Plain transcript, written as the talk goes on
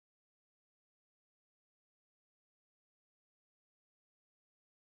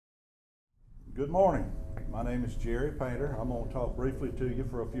Good morning. My name is Jerry Painter. I'm going to talk briefly to you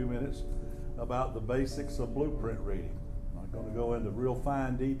for a few minutes about the basics of blueprint reading. I'm not going to go into real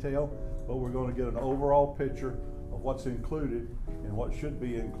fine detail, but we're going to get an overall picture of what's included and what should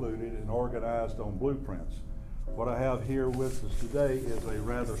be included and organized on blueprints. What I have here with us today is a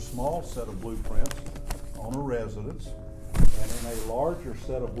rather small set of blueprints on a residence and in a larger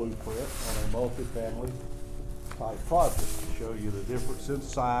set of blueprints on a multifamily type project to show you the difference in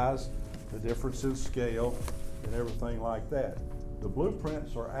size, the difference in scale, and everything like that. The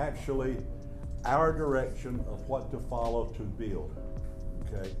blueprints are actually our direction of what to follow to build,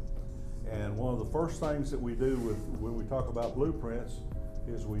 okay? And one of the first things that we do when we talk about blueprints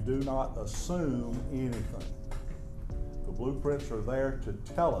is we do not assume anything. The blueprints are there to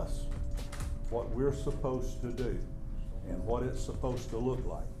tell us what we're supposed to do and what it's supposed to look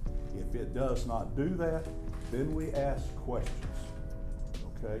like. If it does not do that, then we ask questions,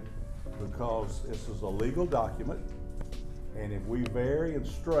 okay? Because this is a legal document, and if we vary and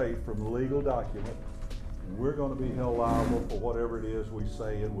stray from the legal document, we're going to be held liable for whatever it is we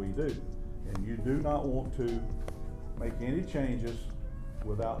say and we do. And you do not want to make any changes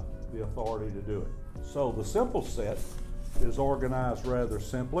without the authority to do it. So the simple set is organized rather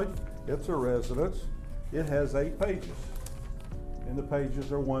simply. It's a residence. It has 8 pages, and the pages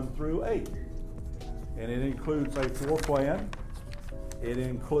are 1 through 8. And it includes a floor plan. It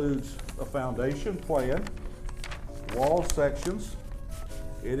includes a foundation plan, wall sections.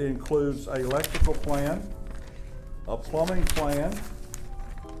 It includes an electrical plan, a plumbing plan,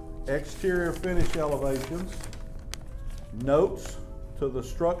 exterior finish elevations, notes to the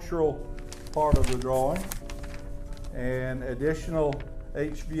structural part of the drawing, and additional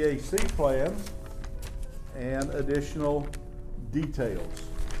HVAC plans and additional details.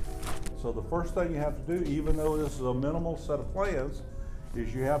 So the first thing you have to do, even though this is a minimal set of plans,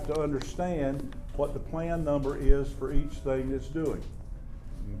 is you have to understand what the plan number is for each thing it's doing,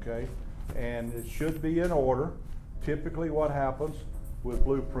 okay? And it should be in order. Typically what happens with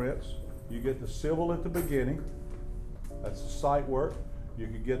blueprints, you get the civil at the beginning, that's the site work. You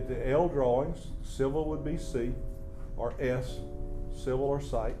could get the L drawings, civil would be C, or S, civil or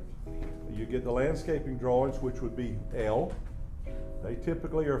site. You get the landscaping drawings, which would be L. They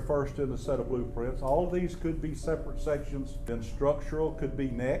typically are first in the set of blueprints. All of these could be separate sections. Then structural could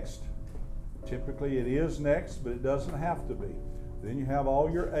be next. Typically it is next, but it doesn't have to be. Then you have all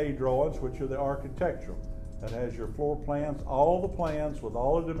your A drawings, which are the architectural. That has your floor plans, all the plans with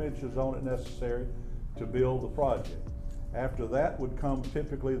all the dimensions on it necessary to build the project. After that would come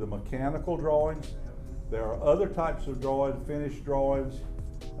typically the mechanical drawings. There are other types of drawings, finished drawings,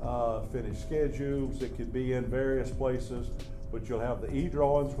 finished schedules. It could be in various places. But you'll have the E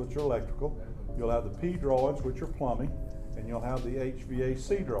drawings, which are electrical, you'll have the P drawings, which are plumbing, and you'll have the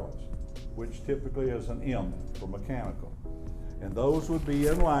HVAC drawings, which typically is an M for mechanical. And those would be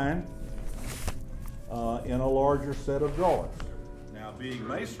in line in a larger set of drawings. Now, being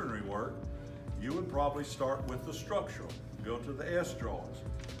masonry work, you would probably start with the structural, go to the S drawings.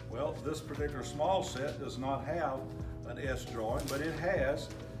 Well, this particular small set does not have an S drawing, but it has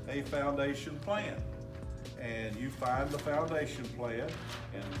a foundation plan. And you find the foundation plan,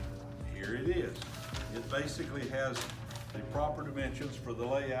 and here it is. It basically has the proper dimensions for the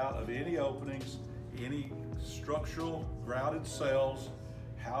layout of any openings, any structural grouted cells,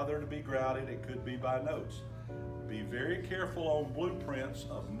 how they're to be grouted. It could be by notes. Be very careful on blueprints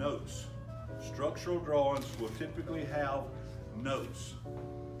of notes. Structural drawings will typically have notes.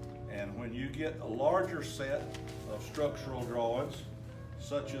 And when you get a larger set of structural drawings,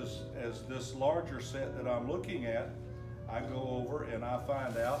 such as this larger set that I'm looking at, I go over and I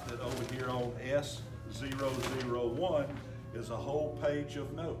find out that over here on S001 is a whole page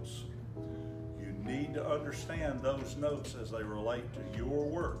of notes. You need to understand those notes as they relate to your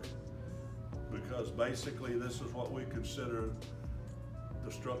work, because basically this is what we consider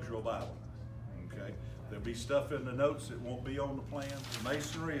the structural Bible, okay? There'll be stuff in the notes that won't be on the plan.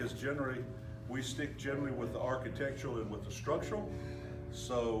 Masonry is generally, we stick generally with the architectural and with the structural.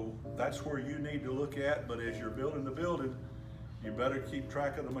 So that's where you need to look at, but as you're building the building, you better keep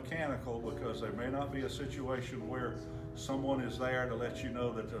track of the mechanical, because there may not be a situation where someone is there to let you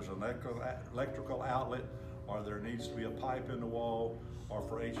know that there's an electrical outlet, or there needs to be a pipe in the wall, or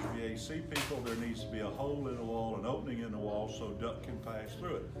for HVAC people, there needs to be a hole in the wall, an opening in the wall, so duct can pass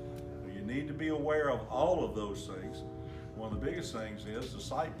through it. You need to be aware of all of those things. One of the biggest things is the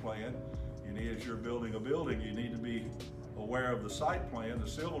site plan. You need, as you're building a building, you need to be aware of the site plan, the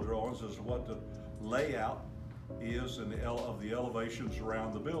civil drawings, as to what the layout is and of the elevations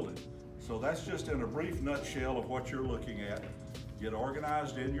around the building. So that's just in a brief nutshell of what you're looking at. Get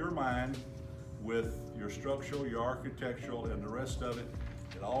organized in your mind with your structural, your architectural, and the rest of it.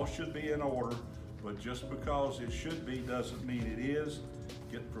 It all should be in order, but just because it should be doesn't mean it is.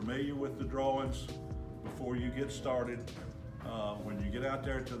 Get familiar with the drawings before you get started. When you get out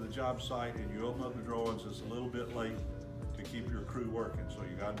there to the job site and you open up the drawings, it's a little bit late to keep your crew working, so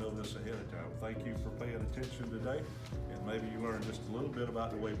you got to know this ahead of time. Thank you for paying attention today, and maybe you learned just a little bit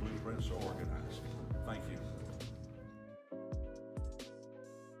about the way blueprints are organized. Thank you.